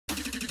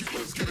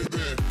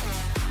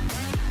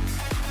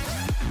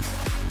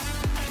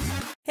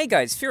Hey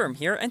guys, Furum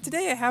here, and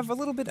today I have a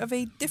little bit of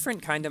a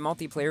different kind of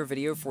multiplayer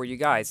video for you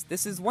guys.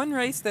 This is one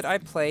race that I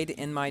played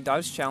in my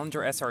Dodge Challenger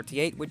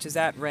SRT8, which is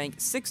at rank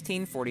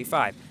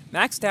 1645.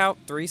 Maxed out,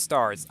 3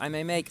 stars. I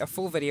may make a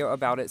full video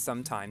about it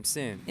sometime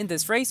soon. In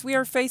this race, we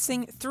are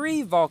facing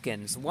 3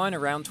 Vulcans, one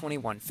around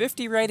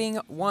 2150 rating,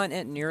 one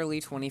at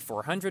nearly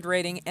 2400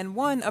 rating, and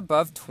one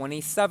above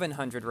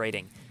 2700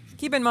 rating.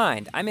 Keep in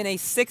mind, I'm in a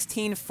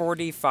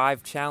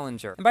 1645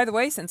 Challenger. And by the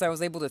way, since I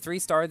was able to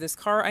 3-star this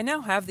car, I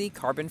now have the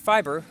carbon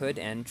fiber hood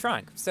and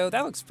trunk, so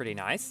that looks pretty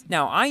nice.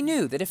 Now, I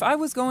knew that if I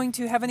was going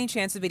to have any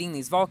chance of beating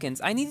these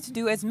Vulcans, I needed to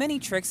do as many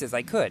tricks as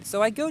I could,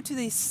 so I go to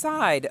the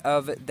side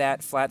of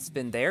that flat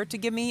spin there to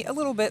give me a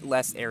little bit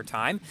less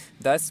airtime,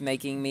 thus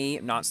making me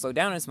not slow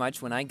down as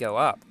much when I go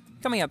up.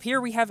 Coming up here,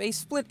 we have a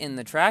split in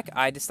the track.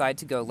 I decide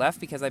to go left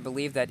because I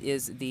believe that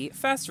is the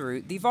faster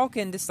route. The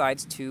Vulcan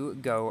decides to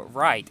go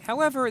right.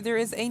 However, there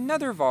is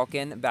another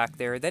Vulcan back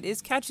there that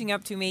is catching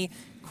up to me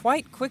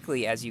quite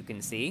quickly, as you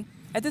can see.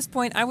 At this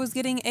point, I was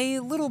getting a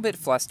little bit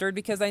flustered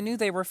because I knew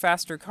they were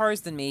faster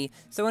cars than me,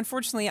 so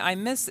unfortunately I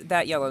missed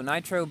that yellow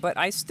nitro, but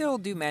I still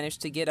do manage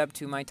to get up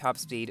to my top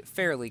speed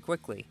fairly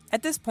quickly.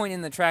 At this point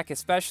in the track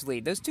especially,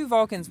 those 2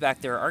 Vulcans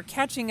back there are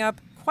catching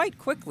up quite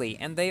quickly,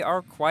 and they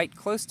are quite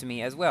close to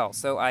me as well.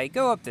 So I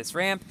go up this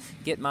ramp,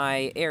 get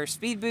my air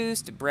speed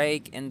boost,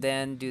 brake, and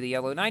then do the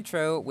yellow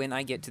nitro when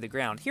I get to the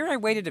ground. Here I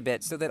waited a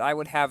bit so that I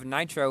would have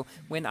nitro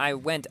when I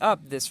went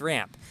up this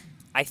ramp.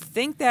 I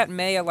think that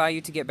may allow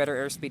you to get better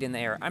airspeed in the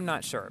air, I'm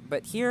not sure,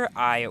 but here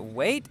I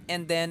wait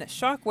and then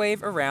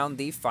shockwave around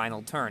the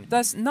final turn,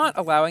 thus not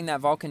allowing that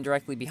Vulcan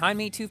directly behind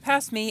me to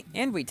pass me,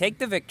 and we take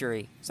the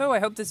victory. So I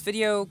hope this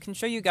video can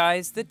show you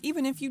guys that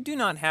even if you do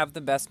not have the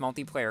best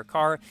multiplayer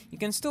car, you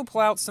can still pull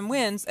out some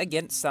wins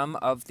against some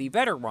of the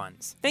better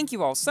ones. Thank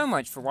you all so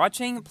much for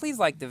watching, please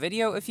like the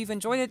video if you've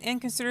enjoyed it and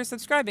consider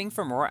subscribing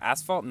for more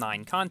Asphalt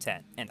 9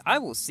 content, and I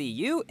will see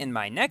you in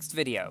my next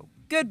video.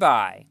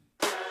 Goodbye!